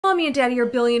Mommy and Daddy are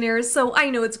billionaires, so I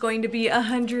know it's going to be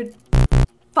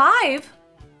 105.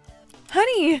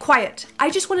 Honey! Quiet. I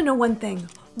just want to know one thing.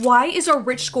 Why is our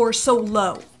rich score so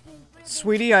low?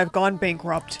 Sweetie, I've gone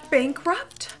bankrupt.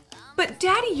 Bankrupt? But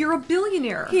Daddy, you're a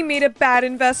billionaire. He made a bad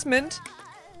investment.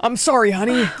 I'm sorry,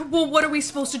 honey. Well, what are we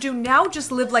supposed to do now?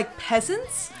 Just live like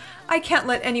peasants? I can't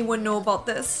let anyone know about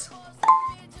this.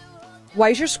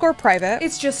 Why is your score private?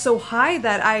 It's just so high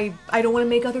that I don't want to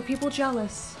make other people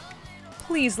jealous.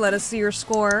 Please let us see your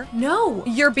score. No.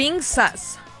 You're being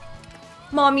sus.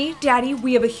 Mommy, Daddy,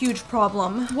 we have a huge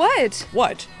problem. What?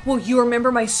 What? Well, you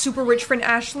remember my super rich friend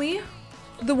Ashley?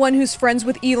 The one who's friends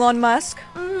with Elon Musk?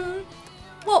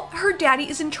 Well, her daddy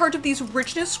is in charge of these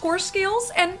richness score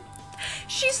scales, and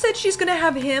she said she's gonna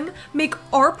have him make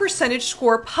our percentage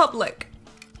score public.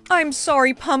 I'm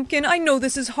sorry, Pumpkin. I know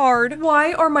this is hard.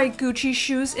 Why are my Gucci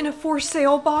shoes in a for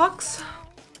sale box?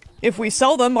 If we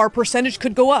sell them, our percentage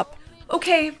could go up.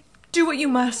 Okay, do what you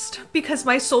must, because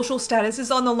my social status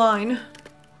is on the line.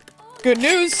 Good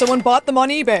news, someone bought them on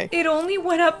eBay. It only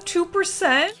went up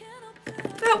 2%?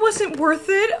 That wasn't worth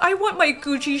it. I want my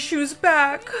Gucci shoes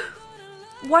back.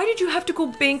 Why did you have to go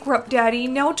bankrupt, Daddy?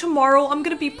 Now tomorrow I'm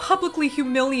gonna be publicly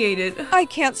humiliated. I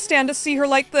can't stand to see her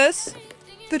like this.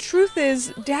 The truth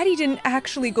is, Daddy didn't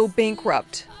actually go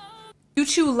bankrupt. You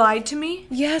two lied to me?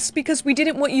 Yes, because we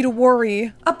didn't want you to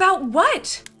worry. About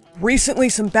what? Recently,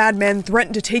 some bad men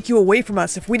threatened to take you away from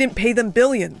us if we didn't pay them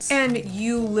billions. And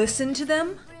you listened to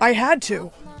them? I had to.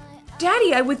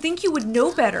 Daddy, I would think you would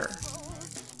know better.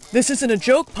 This isn't a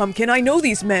joke, Pumpkin. I know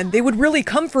these men. They would really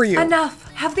come for you.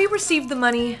 Enough. Have they received the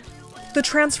money? The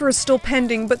transfer is still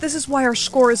pending, but this is why our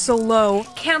score is so low.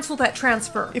 Cancel that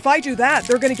transfer. If I do that,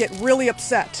 they're gonna get really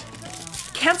upset.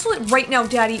 Cancel it right now,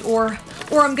 Daddy, or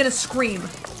I'm gonna scream.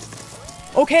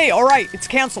 Okay, alright, it's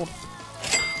canceled.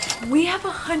 We have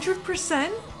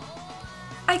 100%?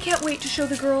 I can't wait to show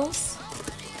the girls.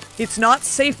 It's not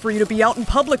safe for you to be out in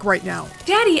public right now.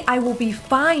 Daddy, I will be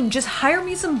fine. Just hire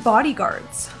me some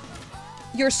bodyguards.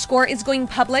 Your score is going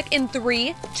public in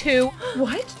 3, 2...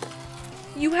 What?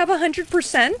 You have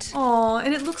 100%? Aw,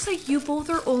 and it looks like you both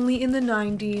are only in the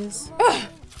 90s. Ugh.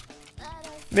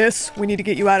 Miss, we need to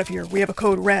get you out of here. We have a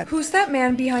code red. Who's that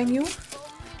man behind you?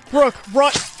 Brooke,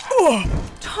 run! Ugh.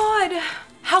 Todd!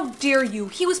 How dare you?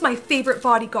 He was my favorite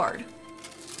bodyguard.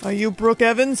 Are you Brooke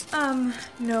Evans?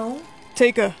 No.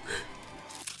 Take a...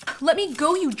 Let me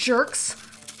go, you jerks!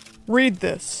 Read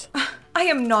this. I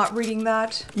am not reading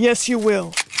that. Yes, you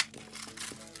will.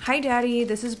 Hi, Daddy.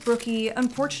 This is Brookie.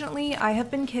 Unfortunately, I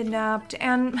have been kidnapped,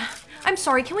 and I'm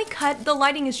sorry, can we cut? The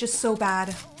lighting is just so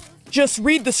bad. Just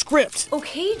read the script.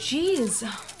 Okay, jeez.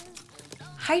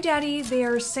 Hi, Daddy. They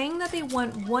are saying that they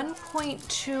want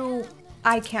 1.2...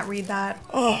 I can't read that.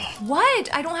 Ugh. What?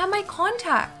 I don't have my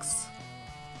contacts.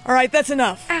 Alright, that's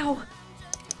enough. Ow.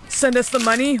 Send us the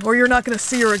money, or you're not gonna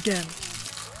see her again.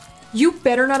 You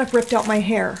better not have ripped out my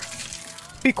hair.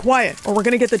 Be quiet, or we're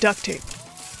gonna get the duct tape.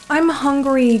 I'm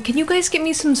hungry. Can you guys get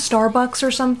me some Starbucks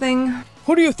or something?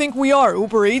 Who do you think we are,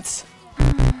 Uber Eats?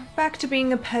 Back to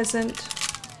being a peasant.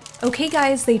 Okay,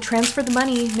 guys, they transferred the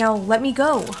money. Now let me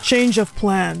go. Change of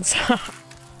plans.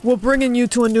 We're bringing you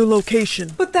to a new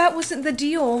location. But that wasn't the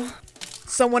deal.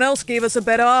 Someone else gave us a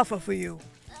better offer for you.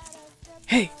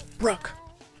 Hey, Brooke.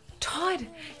 Todd,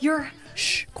 you're...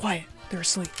 Shh, quiet. They're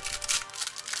asleep.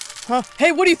 Huh?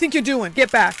 Hey, what do you think you're doing? Get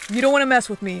back. You don't want to mess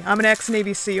with me. I'm an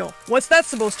ex-Navy SEAL. What's that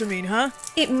supposed to mean, huh?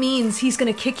 It means he's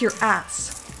gonna kick your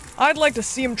ass. I'd like to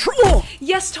see him try.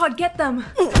 Yes, Todd, get them.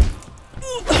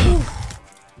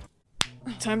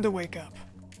 Time to wake up.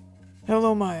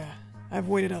 Hello, Maya. I've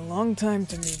waited a long time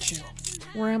to meet you.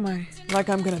 Where am I? Like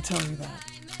I'm gonna tell you that.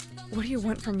 What do you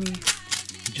want from me?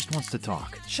 He just wants to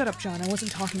talk. Shut up, John. I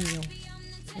wasn't talking to you.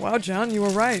 Wow, John, you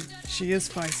were right. She is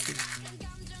feisty.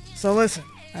 So listen,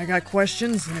 I got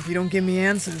questions, and if you don't give me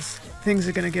answers, things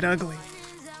are gonna get ugly.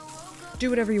 Do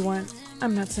whatever you want.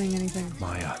 I'm not saying anything.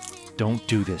 Maya, don't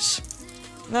do this.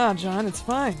 Nah, John, it's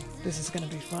fine. This is gonna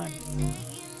be fun.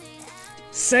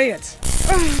 Say it!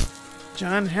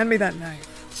 John, hand me that knife.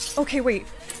 Okay, wait.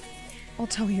 I'll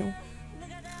tell you.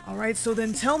 Alright, so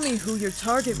then tell me who your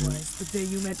target was the day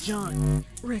you met John.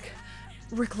 Rick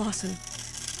Lawson.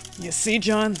 You see,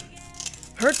 John?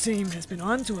 Her team has been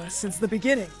on to us since the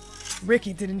beginning.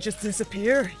 Ricky didn't just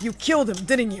disappear. You killed him,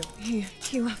 didn't you?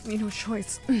 He left me no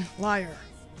choice. Liar.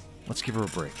 Let's give her a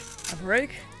break. A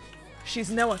break? She's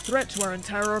now a threat to our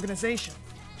entire organization.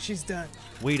 She's done.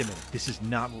 Wait a minute. This is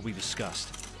not what we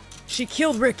discussed. She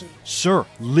killed Ricky. Sir,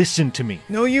 listen to me.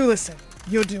 No, you listen.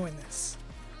 You're doing this.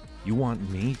 You want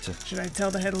me to... Should I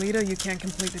tell the head leader you can't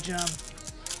complete the job?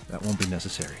 That won't be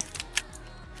necessary.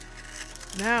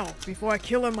 Now, before I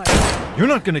kill her myself. You're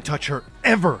not gonna touch her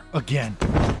ever again.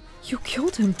 You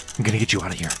killed him. I'm gonna get you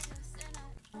out of here.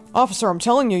 Officer, I'm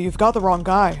telling you, you've got the wrong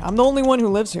guy. I'm the only one who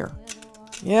lives here.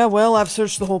 Yeah, well, I've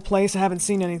searched the whole place. I haven't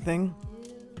seen anything.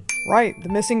 Right, the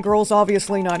missing girl's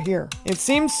obviously not here. It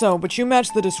seems so, but you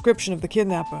match the description of the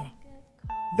kidnapper.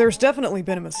 There's definitely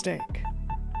been a mistake.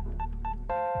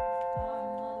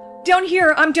 Down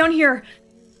here, I'm down here.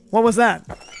 What was that?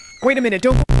 Wait a minute,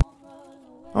 don't...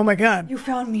 Oh my god. You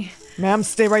found me. Ma'am,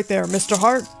 stay right there. Mr.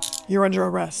 Hart, you're under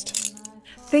arrest.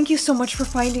 Thank you so much for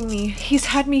finding me. He's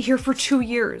had me here for 2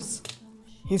 years.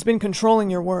 He's been controlling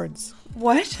your words.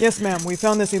 What? Yes, ma'am, we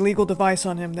found this illegal device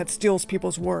on him that steals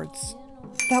people's words.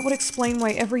 That would explain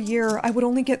why every year I would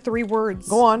only get 3 words.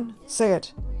 Go on, say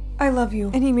it. I love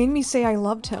you. And he made me say I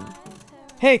loved him.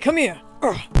 Hey, come here.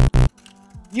 Ugh.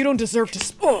 You don't deserve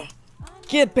to Ugh.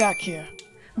 Get back here.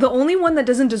 The only one that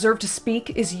doesn't deserve to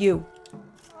speak is you.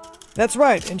 That's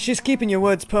right, and she's keeping your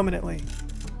words permanently.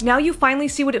 Now you finally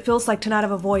see what it feels like to not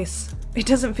have a voice. It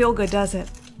doesn't feel good, does it?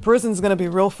 Prison's gonna be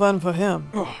real fun for him.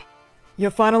 Ugh.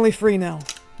 You're finally free now.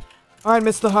 Alright,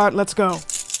 Mr. Hart, let's go.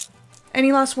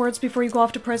 Any last words before you go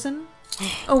off to prison?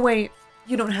 Oh wait,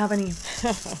 you don't have any.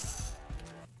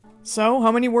 So,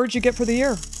 how many words you get for the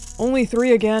year? Only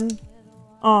 3 again.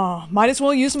 Aw, might as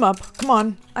well use them up. Come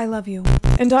on. I love you.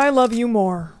 And I love you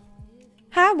more.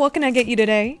 Hi, what can I get you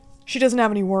today? She doesn't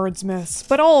have any words, miss,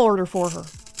 but I'll order for her.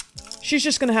 She's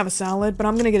just gonna have a salad, but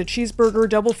I'm gonna get a cheeseburger,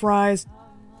 double fries.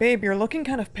 Babe, you're looking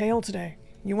kind of pale today.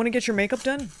 You wanna get your makeup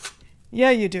done? Yeah,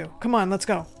 you do. Come on, let's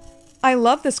go. I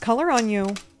love this color on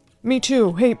you. Me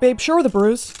too. Hey, babe, show her the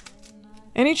bruise.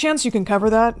 Any chance you can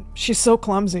cover that? She's so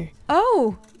clumsy.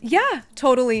 Oh, yeah,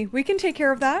 totally. We can take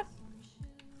care of that.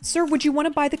 Sir, would you want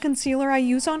to buy the concealer I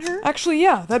use on her? Actually,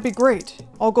 yeah, that'd be great.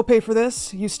 I'll go pay for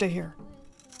this. You stay here.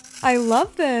 I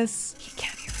love this. He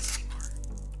can't hear us anymore.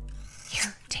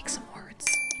 Here, take some words.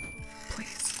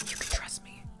 Please, you can trust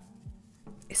me.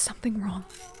 Is something wrong?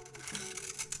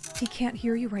 He can't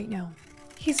hear you right now.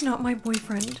 He's not my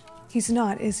boyfriend. He's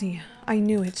not, is he? I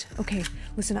knew it. Okay,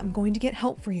 listen, I'm going to get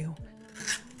help for you.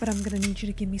 But I'm gonna need you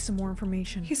to give me some more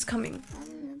information. He's coming.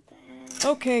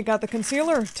 Okay, got the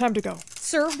concealer. Time to go.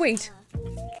 Sir, wait.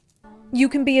 You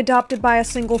can be adopted by a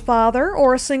single father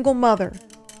or a single mother.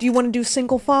 Do you want to do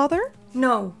single father?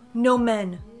 No. No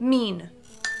men. Mean.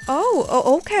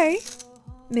 Oh, okay.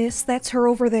 Miss, that's her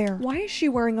over there. Why is she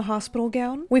wearing a hospital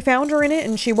gown? We found her in it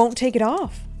and she won't take it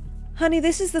off. Honey,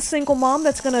 this is the single mom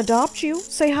that's gonna adopt you.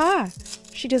 Say hi.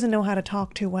 She doesn't know how to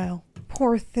talk too well.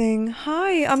 Poor thing.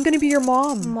 Hi, I'm gonna be your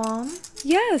mom. Mom?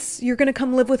 Yes, you're gonna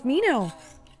come live with me now.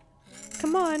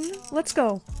 Come on, let's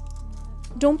go.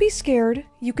 Don't be scared.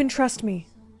 You can trust me.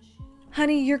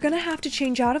 Honey, you're gonna have to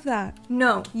change out of that.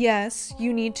 No. Yes,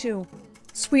 you need to.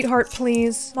 Sweetheart,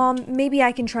 please. Mom, maybe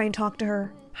I can try and talk to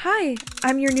her. Hi,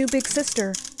 I'm your new big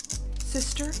sister.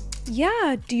 Sister?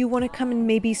 Yeah, do you want to come and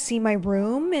maybe see my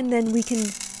room and then we can...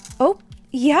 Oh,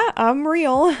 yeah, I'm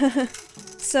real.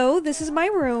 So, this is my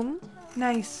room.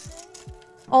 Nice.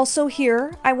 Also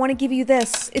here, I want to give you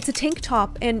this. It's a tank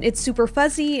top and it's super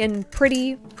fuzzy and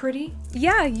pretty. Pretty?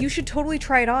 Yeah, you should totally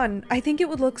try it on. I think it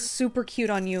would look super cute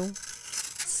on you.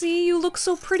 See, you look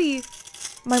so pretty.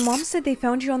 My mom said they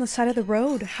found you on the side of the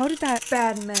road. How did that...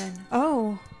 Bad men.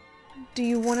 Oh. Do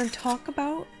you want to talk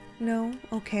about... No?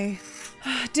 Okay.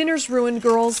 Dinner's ruined,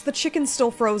 girls. The chicken's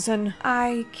still frozen.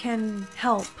 I can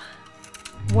help.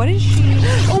 What is she...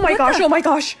 Oh my gosh, oh my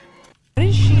gosh! What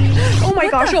is she... Oh my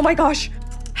gosh, oh my gosh!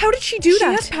 How did she do that?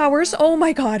 She has powers. Oh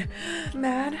my god.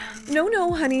 Mad?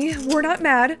 No, honey. We're not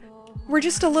mad. We're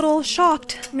just a little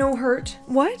shocked. No hurt.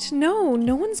 What? No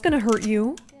one's gonna hurt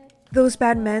you. Those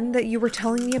bad men that you were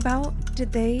telling me about,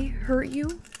 did they hurt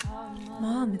you?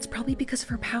 Mom, it's probably because of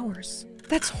her powers.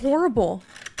 That's horrible.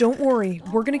 Don't worry.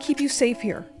 We're gonna keep you safe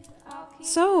here.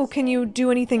 So, can you do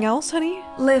anything else, honey?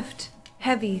 Lift.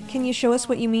 Heavy. Can you show us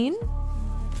what you mean?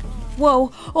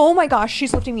 Whoa. Oh my gosh,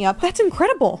 she's lifting me up. That's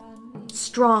incredible.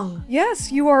 Strong.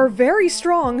 Yes, you are very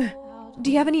strong.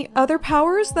 Do you have any other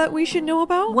powers that we should know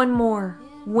about? One more.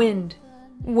 Wind.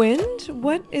 Wind?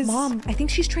 What is... Mom, I think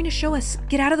she's trying to show us.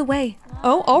 Get out of the way.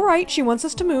 Oh, alright. She wants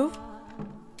us to move.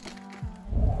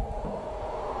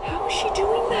 How is she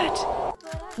doing that?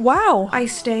 Wow. I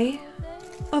stay?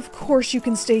 Of course you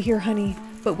can stay here, honey.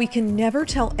 But we can never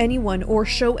tell anyone or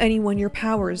show anyone your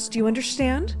powers. Do you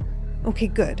understand? Okay,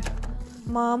 good.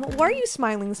 Mom, why are you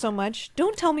smiling so much?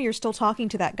 Don't tell me you're still talking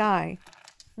to that guy.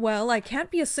 Well, I can't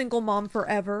be a single mom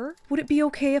forever. Would it be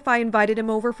okay if I invited him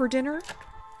over for dinner?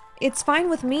 It's fine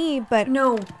with me, but...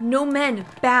 No men.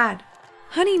 Bad.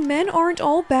 Honey, men aren't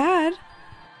all bad.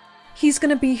 He's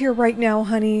gonna be here right now,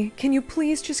 honey. Can you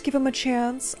please just give him a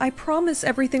chance? I promise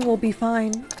everything will be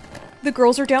fine. The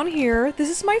girls are down here. This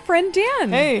is my friend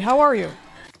Dan. Hey, how are you?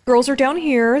 Girls are down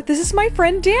here. This is my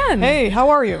friend Dan. Hey, how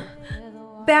are you?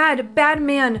 Bad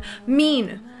man.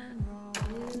 Mean.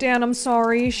 Dan, I'm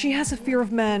sorry. She has a fear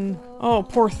of men. Oh,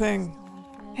 poor thing.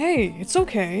 Hey, it's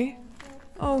okay.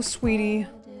 Oh, sweetie.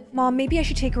 Mom, maybe I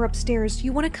should take her upstairs.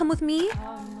 You want to come with me?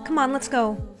 Come on, let's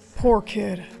go. Poor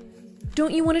kid.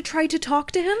 Don't you want to try to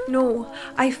talk to him? No,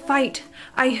 I fight.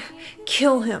 I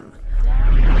kill him.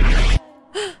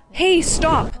 Hey,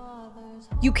 stop!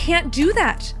 You can't do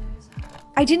that!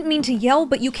 I didn't mean to yell,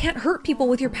 but you can't hurt people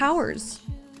with your powers.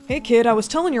 Hey kid, I was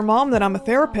telling your mom that I'm a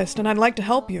therapist and I'd like to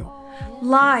help you.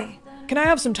 Lie. Can I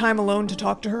have some time alone to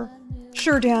talk to her?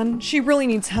 Sure, Dan. She really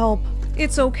needs help.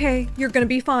 It's okay. You're gonna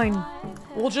be fine.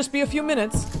 We'll just be a few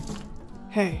minutes.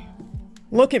 Hey,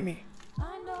 look at me.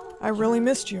 I really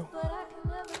missed you.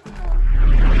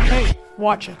 Hey,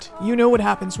 watch it. You know what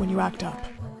happens when you act up.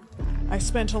 I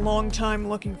spent a long time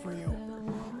looking for you.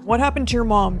 What happened to your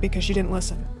mom because she didn't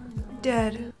listen?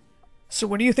 Dead. So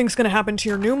what do you think's gonna happen to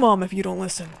your new mom if you don't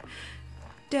listen?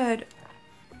 Dead.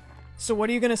 So what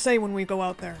are you gonna say when we go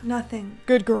out there? Nothing.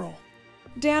 Good girl.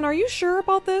 Dan, are you sure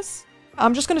about this?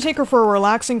 I'm just gonna take her for a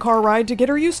relaxing car ride to get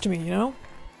her used to me, you know?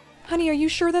 Honey, are you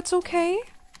sure that's okay?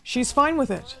 She's fine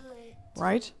with it,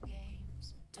 right?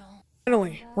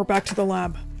 Finally, we're back to the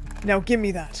lab. Now give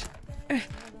me that.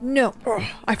 No. Ugh,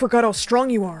 I forgot how strong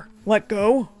you are. Let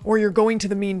go, or you're going to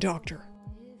the mean doctor.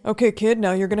 Okay, kid,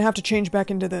 now you're gonna have to change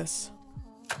back into this.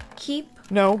 Keep.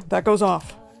 No, that goes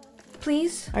off.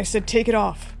 Please? I said take it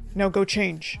off. Now go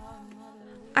change.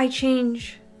 I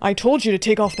change. I told you to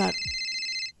take off that...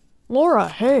 Laura,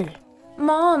 hey.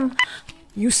 Mom!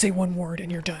 You say one word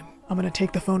and you're done. I'm gonna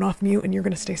take the phone off mute and you're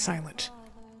gonna stay silent.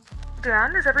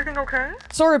 Dan, is everything okay?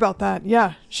 Sorry about that.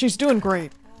 Yeah, she's doing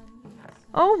great.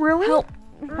 Oh, really? Help.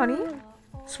 Honey?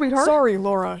 Sweetheart? Sorry,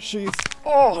 Laura. She's...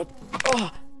 Oh!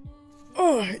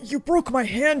 You broke my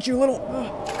hand, you little...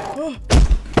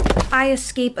 I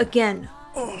escape again.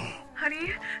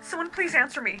 Honey, someone please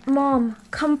answer me. Mom,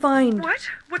 come find. What?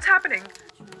 What's happening?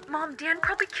 Mom, Dan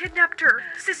probably kidnapped her.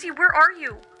 Sissy, where are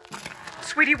you?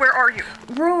 Sweetie, where are you?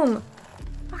 Room.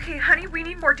 Okay, honey, we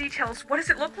need more details. What does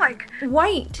it look like?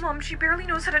 White. Mom, she barely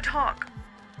knows how to talk.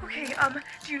 Okay,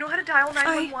 do you know how to dial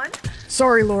 911?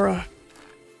 Sorry, Laura.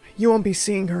 You won't be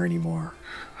seeing her anymore.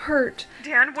 Hurt.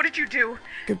 Dan, what did you do?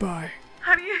 Goodbye.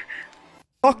 Honey?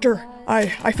 Doctor,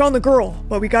 I found the girl,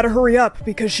 but we gotta hurry up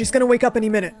because she's gonna wake up any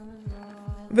minute.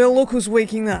 Well, look who's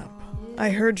waking up.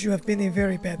 I heard you have been a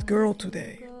very bad girl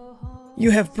today.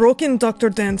 You have broken Dr.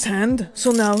 Dan's hand,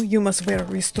 so now you must wear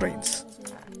restraints.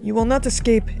 You will not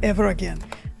escape ever again.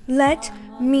 Let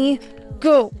me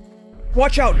go.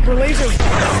 Watch out, her laser!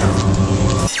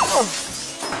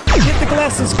 Get the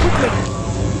glasses, quickly!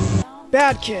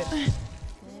 Bad kid.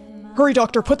 Hurry,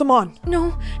 doctor, put them on.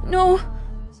 No.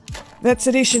 That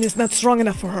sedation is not strong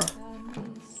enough for her.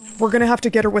 We're gonna have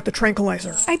to get her with the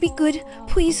tranquilizer. I be good,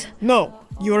 please. No,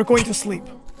 you are going to sleep.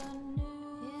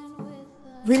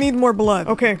 We need more blood.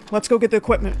 Okay, let's go get the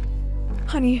equipment.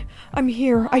 Honey, I'm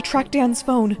here. I tracked Dan's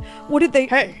phone. What did they—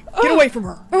 Hey, get away from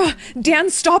her! Dan,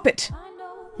 stop it!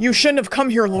 You shouldn't have come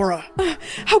here, Laura.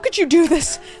 How could you do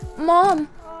this? Mom!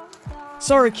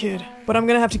 Sorry, kid, but I'm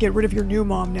gonna have to get rid of your new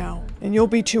mom now, and you'll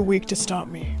be too weak to stop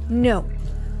me. No.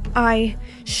 I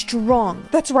strong.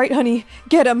 That's right, honey.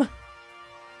 Get him.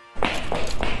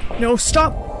 No,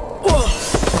 stop!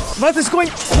 Ugh. What is going—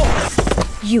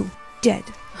 You dead.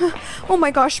 Oh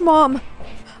my gosh, Mom.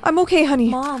 I'm okay, honey.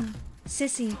 Mom,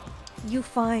 Sissy, you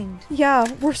find.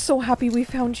 Yeah, we're so happy we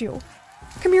found you.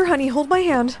 Come here, honey. Hold my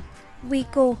hand. We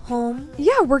go home?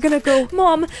 Yeah, we're gonna go.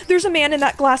 Mom, there's a man in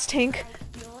that glass tank.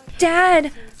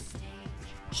 Dad!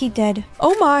 He dead.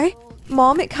 Oh my.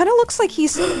 Mom, it kind of looks like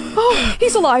he's... Oh,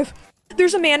 he's alive.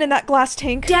 There's a man in that glass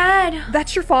tank. Dad!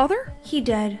 That's your father? He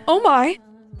dead. Oh my.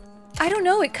 I don't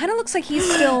know, it kind of looks like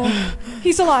he's still...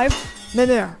 He's alive.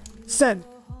 Mener, Sen.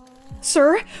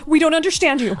 Sir, we don't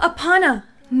understand you. Apana!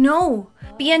 No!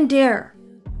 Bien der!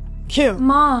 Kill.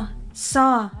 Ma!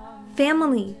 Sa!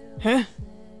 Family! Huh?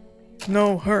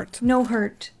 No hurt. No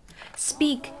hurt.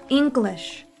 Speak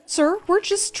English. Sir, we're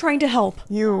just trying to help.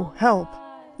 You help.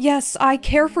 Yes, I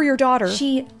care for your daughter.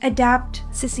 She adapt.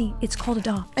 Sissy, it's called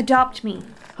adopt. Adopt me.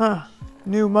 Huh.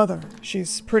 New mother.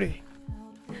 She's pretty.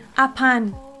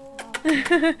 Apan.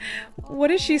 What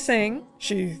is she saying?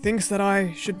 She thinks that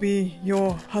I should be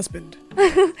your husband.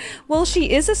 Well,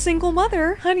 she is a single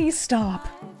mother. Honey, stop.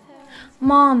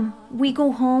 Mom, we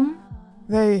go home?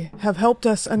 They have helped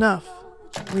us enough.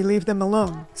 we leave them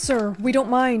alone. Sir, we don't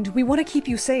mind. We want to keep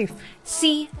you safe.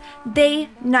 See, they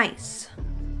nice.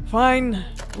 Fine,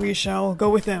 we shall go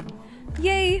with them.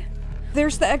 Yay!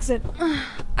 There's the exit.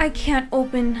 I can't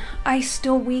open. I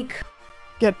still weak.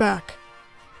 Get back.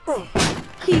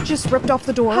 He just ripped off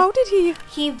the door. How did he?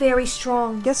 He very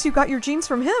strong. Guess you got your genes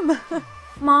from him.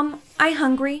 Mom, I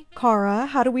hungry. Kara,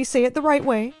 how do we say it the right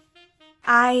way?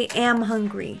 I am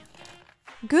hungry.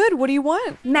 Good, what do you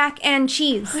want? Mac and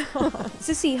cheese.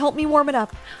 Sissy, help me warm it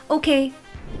up. Okay.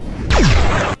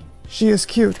 She is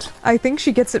cute. I think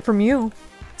she gets it from you.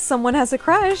 Someone has a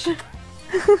crush.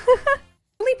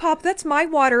 Lollipop, that's my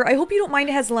water. I hope you don't mind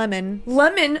it has lemon.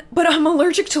 Lemon? But I'm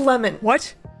allergic to lemon.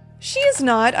 What? She is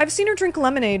not. I've seen her drink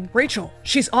lemonade. Rachel,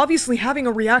 she's obviously having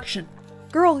a reaction.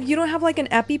 Girl, you don't have like an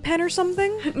EpiPen or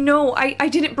something? No, I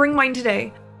didn't bring mine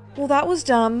today. Well, that was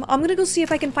dumb. I'm gonna go see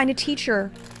if I can find a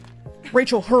teacher.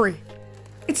 Rachel, hurry.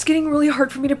 It's getting really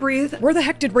hard for me to breathe. Where the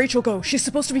heck did Rachel go? She's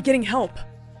supposed to be getting help.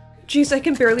 Jeez, I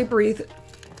can barely breathe.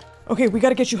 Okay, we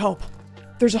gotta get you help.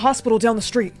 There's a hospital down the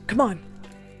street. Come on.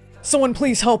 Someone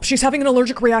please help. She's having an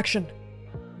allergic reaction.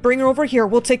 Bring her over here.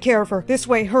 We'll take care of her. This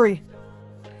way, hurry.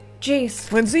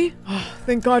 Jace. Lindsay? Oh,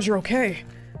 thank God you're okay.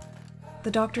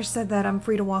 The doctor said that I'm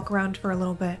free to walk around for a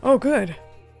little bit. Oh, good.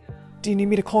 Do you need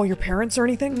me to call your parents or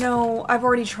anything? No, I've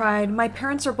already tried. My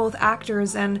parents are both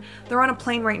actors, and they're on a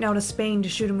plane right now to Spain to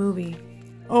shoot a movie.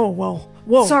 Oh, well,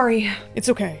 whoa. Sorry. It's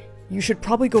okay. You should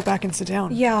probably go back and sit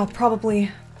down. Yeah,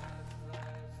 probably.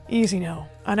 Easy now.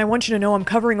 And I want you to know I'm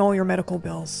covering all your medical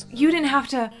bills. You didn't have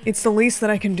to. It's the least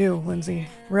that I can do, Lindsay.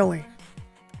 Really.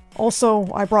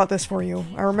 Also, I brought this for you.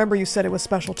 I remember you said it was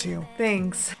special to you.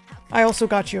 Thanks. I also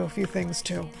got you a few things,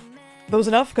 too. Those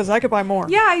enough? Because I could buy more.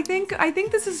 Yeah, I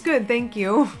think this is good, thank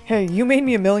you. Hey, you made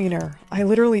me a millionaire. I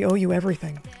literally owe you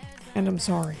everything. And I'm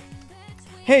sorry.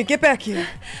 Hey, get back here!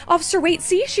 Officer, wait,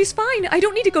 see? She's fine. I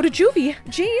don't need to go to juvie.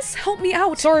 Jace, help me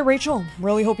out. Sorry, Rachel.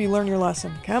 Really hope you learn your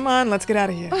lesson. Come on, let's get out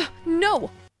of here. No. I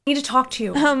need to talk to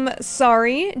you.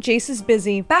 Sorry. Jace is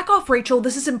busy. Back off, Rachel.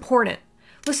 This is important.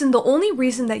 Listen, the only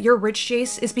reason that you're rich,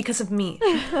 Jace, is because of me.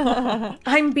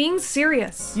 I'm being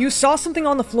serious. You saw something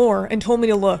on the floor and told me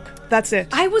to look. That's it.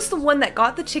 I was the one that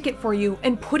got the ticket for you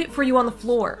and put it for you on the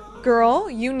floor. Girl,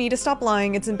 you need to stop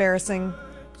lying. It's embarrassing.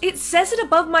 It says it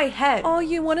above my head. Oh,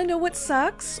 you want to know what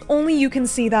sucks? Only you can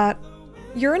see that.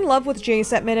 You're in love with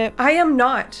Jace, admit it. I am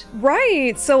not.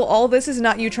 Right, so all this is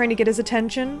not you trying to get his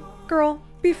attention? Girl,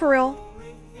 be for real.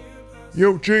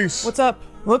 Yo, Jace. What's up?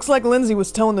 Looks like Lindsay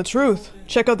was telling the truth.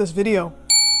 Check out this video.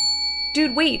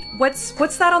 Dude, wait. What's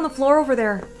that on the floor over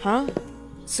there? Huh?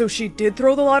 So she did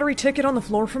throw the lottery ticket on the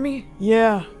floor for me?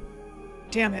 Yeah.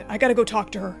 Damn it, I gotta go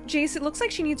talk to her. Jace, it looks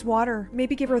like she needs water.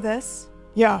 Maybe give her this?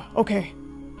 Yeah, okay.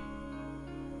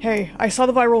 Hey, I saw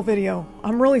the viral video.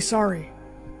 I'm really sorry.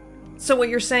 So what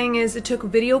you're saying is it took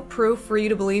video proof for you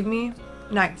to believe me?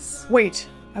 Nice. Wait,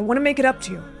 I want to make it up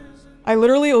to you. I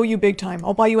literally owe you big time.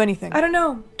 I'll buy you anything. I don't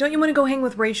know. Don't you want to go hang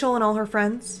with Rachel and all her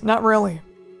friends? Not really.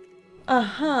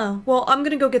 Uh-huh. Well, I'm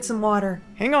gonna go get some water.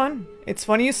 Hang on. It's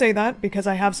funny you say that because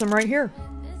I have some right here.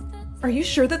 Are you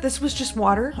sure that this was just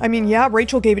water? I mean, yeah,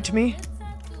 Rachel gave it to me.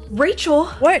 Rachel?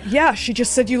 What? Yeah, she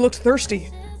just said you looked thirsty.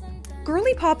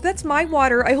 Girly Pop, that's my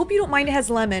water. I hope you don't mind it has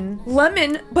lemon.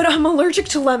 Lemon? But I'm allergic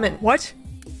to lemon. What?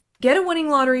 Get a winning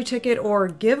lottery ticket or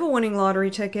give a winning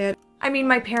lottery ticket. I mean,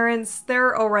 my parents,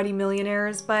 they're already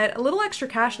millionaires, but a little extra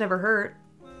cash never hurt.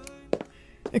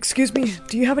 Excuse me,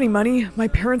 do you have any money? My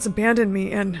parents abandoned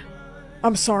me and...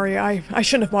 I'm sorry, I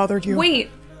shouldn't have bothered you. Wait!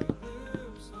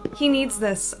 He needs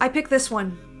this. I picked this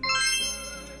one.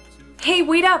 Hey,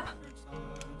 wait up!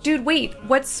 Dude, wait.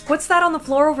 What's that on the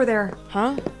floor over there?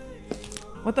 Huh?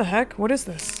 What the heck? What is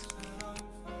this?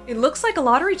 It looks like a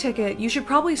lottery ticket. You should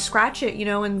probably scratch it, you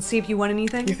know, and see if you won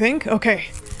anything. You think? Okay.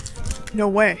 No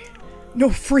way. No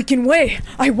freaking way!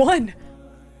 I won!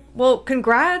 Well,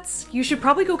 congrats. You should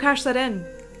probably go cash that in.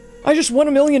 I just won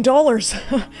 $1 million!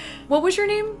 What was your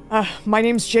name? My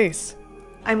name's Jace.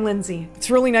 I'm Lindsay.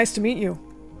 It's really nice to meet you.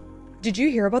 Did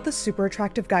you hear about the super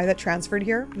attractive guy that transferred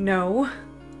here? No.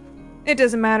 It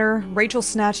doesn't matter. Rachel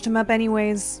snatched him up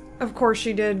anyways. Of course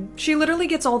she did. She literally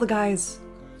gets all the guys.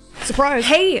 Surprise!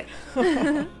 Hey!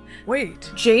 Wait.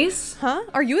 Jace? Huh?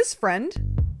 Are you his friend?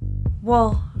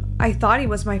 Well, I thought he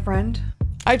was my friend.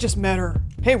 I just met her.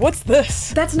 Hey, what's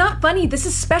this? That's not funny. This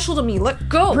is special to me. Let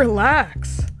go.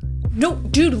 Relax. No,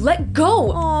 dude, let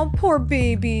go. Aw, poor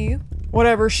baby.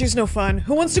 Whatever, she's no fun.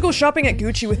 Who wants to go shopping at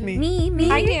Gucci with me?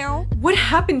 Me. I know. What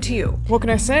happened to you? What can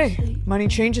I say? Money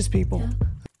changes people.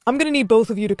 I'm gonna need both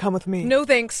of you to come with me. No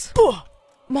thanks. Ugh.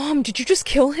 Mom, did you just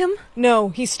kill him? No,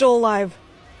 he's still alive.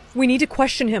 We need to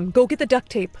question him. Go get the duct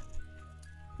tape.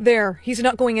 There, he's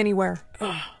not going anywhere.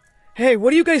 Hey,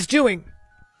 what are you guys doing?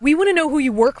 We want to know who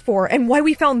you work for and why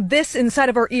we found this inside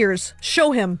of our ears.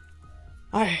 Show him.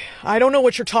 I don't know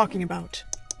what you're talking about.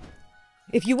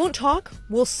 If you won't talk,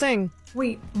 we'll sing.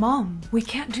 Wait, Mom, we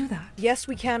can't do that. Yes,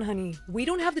 we can, honey. We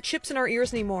don't have the chips in our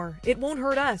ears anymore. It won't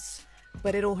hurt us,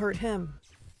 but it'll hurt him.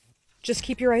 Just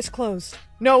keep your eyes closed.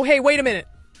 No, hey, wait a minute.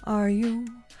 Are you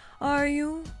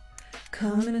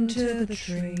coming into the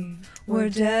tree where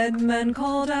dead men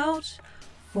called out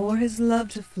for his love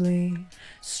to flee?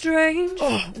 Strange.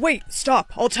 Oh, wait,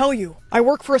 stop. I'll tell you. I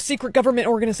work for a secret government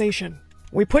organization.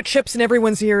 We put chips in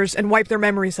everyone's ears and wipe their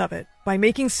memories of it. By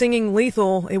making singing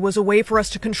lethal, it was a way for us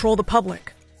to control the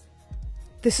public.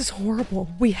 This is horrible.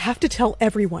 We have to tell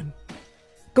everyone.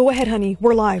 Go ahead, honey.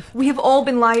 We're live. We have all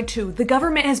been lied to. The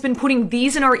government has been putting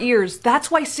these in our ears.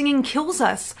 That's why singing kills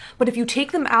us. But if you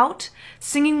take them out,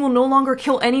 singing will no longer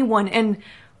kill anyone, and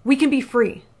we can be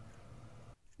free.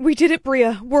 We did it,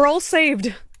 Bria. We're all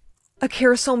saved. A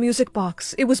carousel music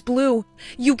box. It was blue.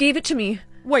 You gave it to me.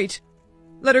 Wait.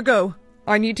 Let her go.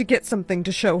 I need to get something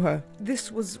to show her.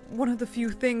 This was one of the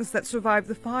few things that survived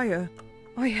the fire.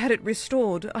 I had it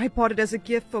restored. I bought it as a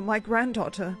gift for my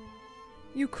granddaughter.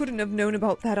 You couldn't have known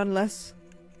about that unless...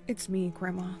 It's me,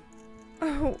 Grandma.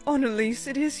 Oh, Annalise,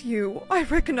 it is you. I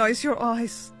recognize your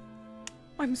eyes.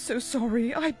 I'm so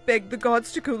sorry. I begged the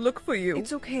gods to go look for you.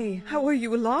 It's okay. How are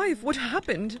you alive? What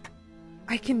happened?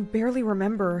 I can barely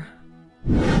remember.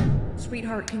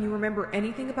 Sweetheart, can you remember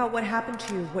anything about what happened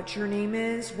to you? What your name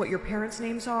is? What your parents'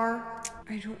 names are?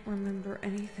 I don't remember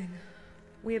anything.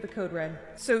 We have a code red.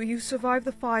 So you survived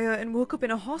the fire and woke up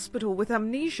in a hospital with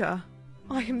amnesia.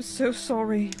 I am so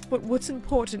sorry, but what's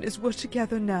important is we're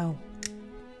together now.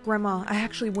 Grandma, I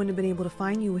actually wouldn't have been able to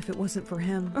find you if it wasn't for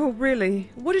him. Oh,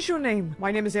 really? What is your name?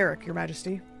 My name is Eric, Your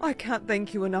Majesty. I can't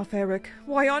thank you enough, Eric.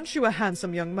 Why aren't you a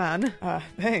handsome young man?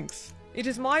 Thanks. It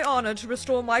is my honor to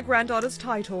restore my granddaughter's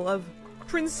title of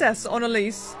Princess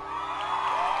Annalise.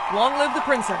 Long live the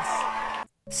princess.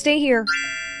 Stay here.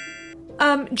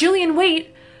 Jillian,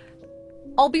 wait.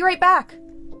 I'll be right back.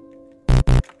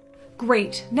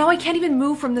 Great. Now I can't even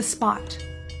move from this spot.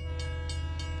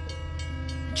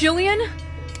 Jillian?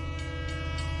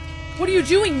 What are you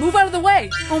doing? Move out of the way!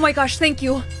 Oh my gosh, thank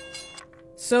you.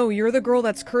 So, you're the girl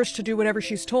that's cursed to do whatever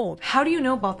she's told. How do you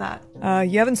know about that?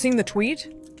 You haven't seen the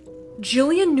tweet?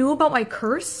 Jillian knew about my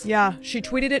curse? Yeah, she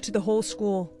tweeted it to the whole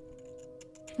school.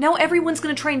 Now everyone's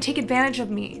gonna try and take advantage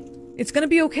of me. It's gonna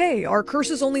be okay. Our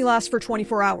curses only last for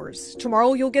 24 hours.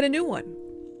 Tomorrow you'll get a new one.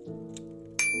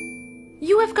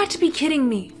 You have got to be kidding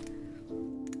me.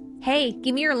 Hey,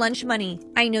 give me your lunch money.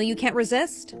 I know you can't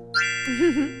resist.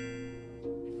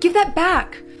 Give that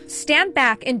back. Stand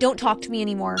back and don't talk to me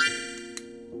anymore.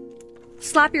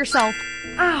 Slap yourself.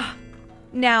 Ah.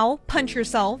 Now, punch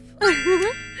yourself.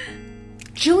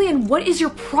 Jillian, what is your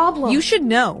problem? You should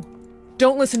know.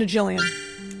 Don't listen to Jillian.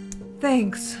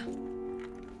 Thanks.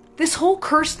 This whole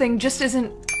curse thing just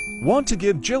isn't... Want to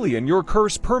give Jillian your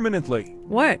curse permanently.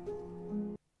 What?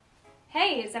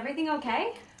 Hey, is everything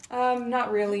okay?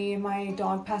 Not really. My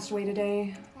dog passed away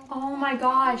today. Oh my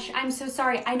gosh, I'm so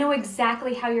sorry. I know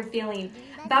exactly how you're feeling.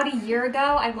 About a year ago,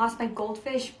 I lost my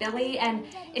goldfish, Billy, and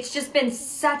it's just been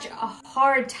such a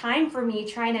hard time for me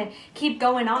trying to keep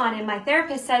going on. And my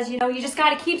therapist says, you know, you just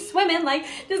gotta keep swimming, like,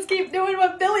 just keep doing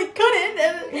what Billy couldn't.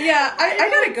 And yeah, I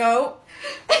gotta go.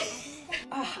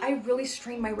 I really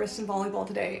strained my wrist in volleyball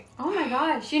today. Oh my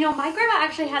gosh. You know, my grandma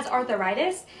actually has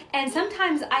arthritis, and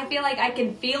sometimes I feel like I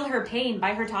can feel her pain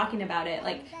by her talking about it.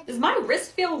 Like, does my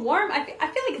wrist feel warm? I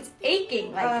feel like it's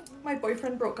aching. Like, my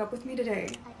boyfriend broke up with me today.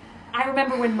 I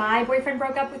remember when my boyfriend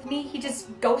broke up with me, he just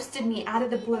ghosted me out of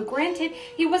the blue. Granted,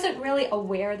 he wasn't really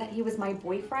aware that he was my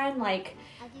boyfriend. Like,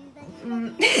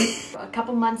 a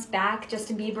couple months back,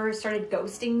 Justin Bieber started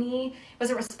ghosting me.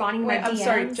 Wasn't responding to my DMs. I'm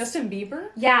sorry, Justin Bieber?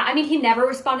 Yeah, I mean, he never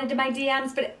responded to my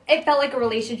DMs, but it felt like a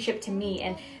relationship to me.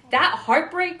 And that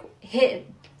heartbreak hit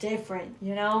different,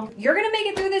 you know? You're gonna make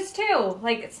it through this too.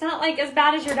 Like, it's not like as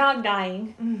bad as your dog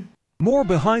dying. More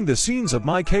behind the scenes of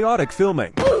my chaotic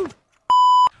filming.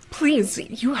 Please,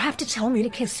 you have to tell me to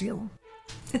kiss you.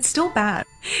 It's still bad.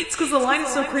 It's because the line is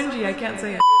so cringy, I can't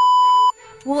say it.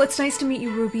 Well, it's nice to meet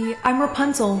you, Ruby. I'm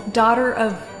Rapunzel, daughter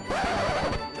of...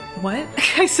 What?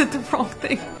 I said the wrong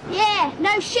thing. Yeah,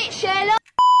 no shit, Sherlock.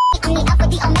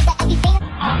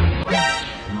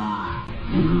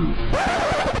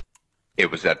 It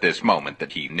was at this moment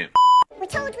that he knew. We're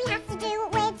told we have to do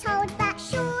what we're told, but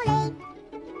surely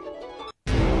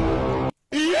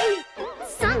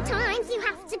sometimes you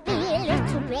have to be a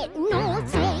little bit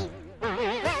naughty.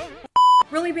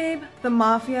 Really, babe? The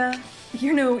Mafia?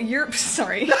 You know, you're...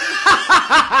 Sorry.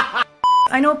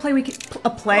 I know a play we can. A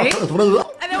play?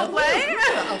 I know a play?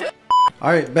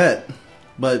 Alright, bet.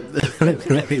 But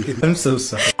I'm so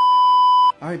sorry.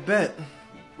 Alright, bet.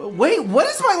 Wait, what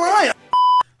is my line?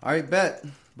 Alright, bet.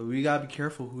 But we gotta be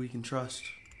careful who we can trust.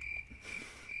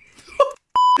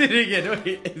 Do it again,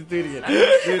 wait. Do it again. Do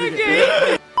it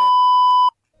again.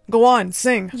 Go on,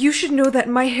 sing. You should know that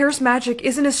my hair's magic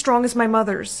isn't as strong as my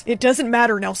mother's. It doesn't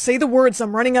matter, now say the words,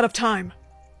 I'm running out of time.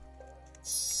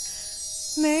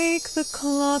 Make the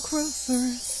clock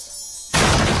reverse.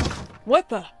 What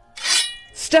the?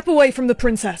 Step away from the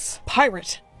princess.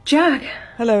 Pirate. Jack.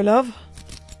 Hello, love.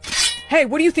 Hey,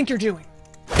 what do you think you're doing?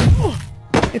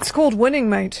 It's called winning,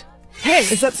 mate. Hey,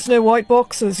 is that Snow White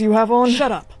boxers you have on?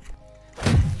 Shut up.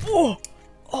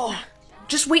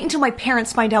 Just wait until my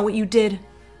parents find out what you did.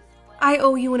 I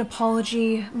owe you an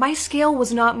apology. My scale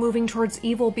was not moving towards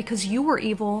evil because you were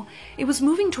evil. It was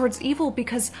moving towards evil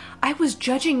because I was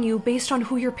judging you based on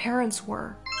who your parents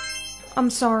were.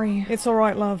 I'm sorry. It's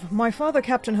alright, love. My father,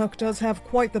 Captain Hook, does have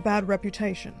quite the bad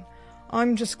reputation.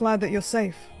 I'm just glad that you're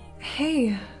safe.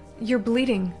 Hey, you're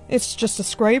bleeding. It's just a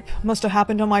scrape. Must have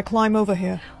happened on my climb over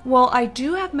here. Well, I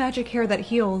do have magic hair that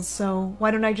heals, so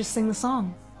why don't I just sing the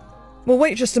song? Well,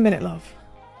 wait just a minute, love.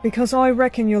 Because I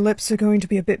reckon your lips are going to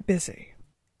be a bit busy.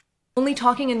 Only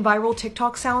talking in viral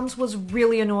TikTok sounds was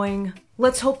really annoying.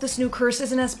 Let's hope this new curse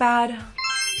isn't as bad.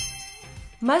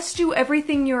 Must do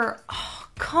everything you're... Oh,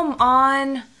 come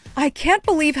on. I can't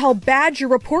believe how bad your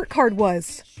report card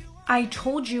was. I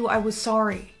told you I was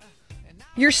sorry.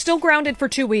 You're still grounded for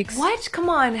 2 weeks. What? Come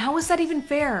on, how is that even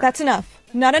fair? That's enough.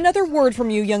 Not another word from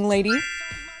you, young lady.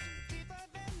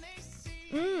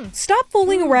 Stop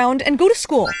fooling around and go to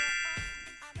school.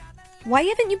 Why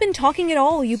haven't you been talking at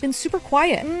all? You've been super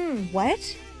quiet. What?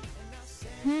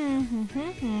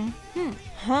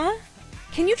 Huh?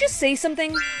 Can you just say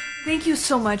something? Thank you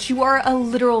so much. You are a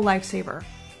literal lifesaver.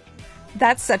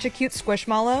 That's such a cute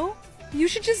squishmallow. You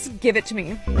should just give it to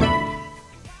me.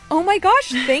 Oh my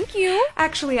gosh, thank you.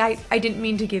 Actually, I didn't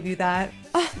mean to give you that.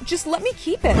 Just let me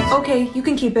keep it. Okay, you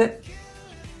can keep it.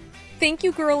 Thank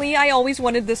you, girlie. I always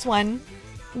wanted this one.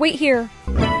 Wait here.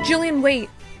 Jillian, wait.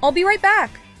 I'll be right back.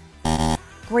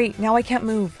 Great, now I can't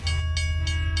move.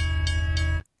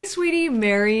 Hey, sweetie,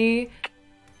 Merry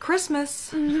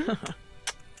Christmas.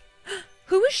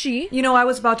 Who is she? You know, I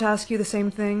was about to ask you the same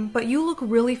thing, but you look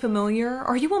really familiar.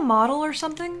 Are you a model or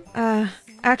something?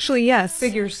 Actually, yes.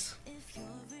 Figures.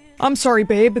 I'm sorry,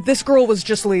 babe, but this girl was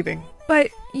just leaving. But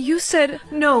you said...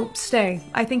 No, stay.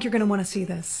 I think you're gonna want to see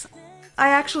this. I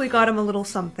actually got him a little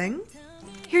something.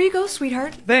 Here you go,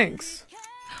 sweetheart. Thanks.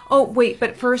 Oh, wait,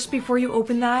 but first, before you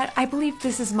open that, I believe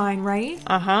this is mine, right?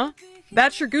 Uh-huh.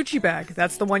 That's your Gucci bag.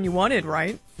 That's the one you wanted,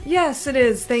 right? Yes, it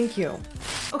is. Thank you.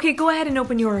 Okay, go ahead and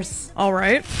open yours.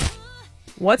 Alright.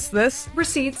 What's this?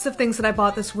 Receipts of things that I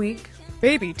bought this week.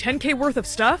 Baby, 10K worth of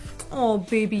stuff? Oh,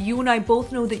 baby, you and I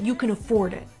both know that you can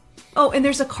afford it. Oh, and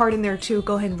there's a card in there, too.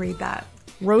 Go ahead and read that.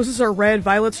 Roses are red,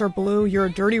 violets are blue, you're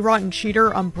a dirty, rotten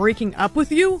cheater, I'm breaking up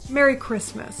with you? Merry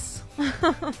Christmas.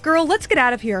 Girl, let's get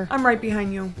out of here. I'm right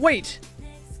behind you. Wait!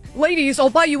 Ladies,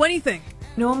 I'll buy you anything!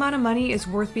 No amount of money is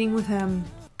worth being with him.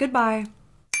 Goodbye.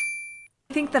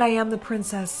 I think that I am the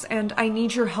princess, and I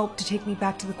need your help to take me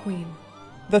back to the queen.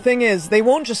 The thing is, they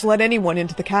won't just let anyone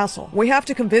into the castle. We have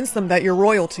to convince them that you're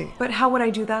royalty. But how would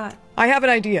I do that? I have an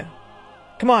idea.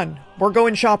 Come on, we're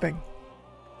going shopping.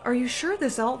 Are you sure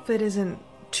this outfit isn't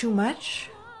too much?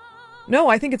 No,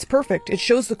 I think it's perfect. It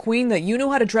shows the queen that you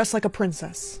know how to dress like a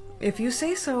princess. If you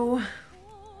say so.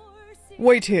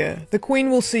 Wait here. The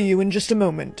queen will see you in just a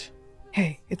moment.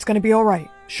 Hey, it's gonna be alright.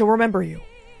 She'll remember you.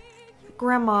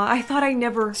 Grandma, I thought I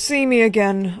never... See me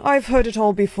again. I've heard it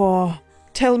all before.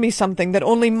 Tell me something that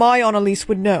only my Annalise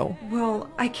would know.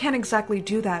 Well, I can't exactly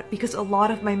do that because a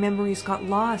lot of my memories got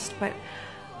lost, but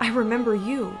I remember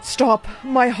you. Stop.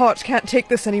 My heart can't take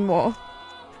this anymore.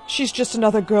 She's just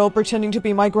another girl pretending to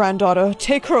be my granddaughter.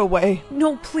 Take her away.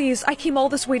 No, please. I came all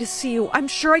this way to see you. I'm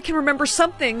sure I can remember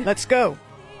something. Let's go.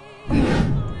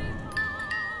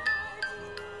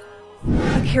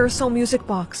 A carousel music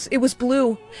box. It was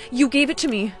blue. You gave it to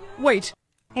me. Wait.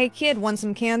 Hey kid, want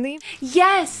some candy?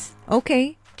 Yes!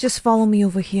 Okay, just follow me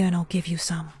over here and I'll give you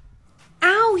some.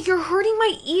 Ow, you're hurting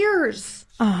my ears!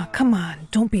 Come on,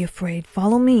 don't be afraid.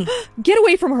 Follow me. Get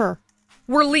away from her!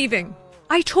 We're leaving.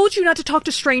 I told you not to talk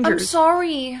to strangers. I'm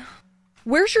sorry.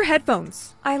 Where's your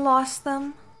headphones? I lost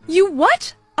them. You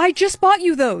what? I just bought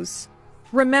you those.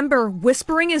 Remember,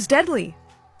 whispering is deadly.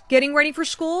 Getting ready for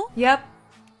school? Yep.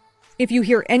 If you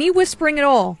hear any whispering at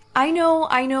all... I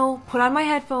know. Put on my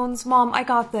headphones. Mom, I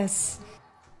got this.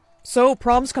 So,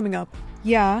 prom's coming up.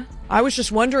 Yeah. I was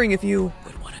just wondering if you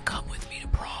would want to come with me to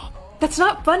prom. That's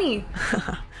not funny.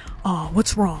 Aw,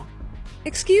 what's wrong?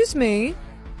 Excuse me?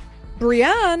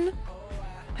 Brianna?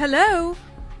 Hello?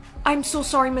 I'm so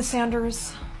sorry, Miss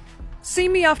Sanders. See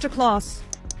me after class.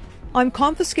 I'm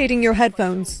confiscating your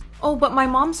headphones. Oh, but my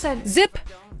mom said... Zip!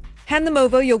 Hand them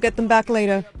over, you'll get them back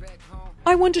later.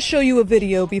 I want to show you a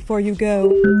video before you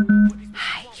go.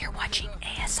 Hi.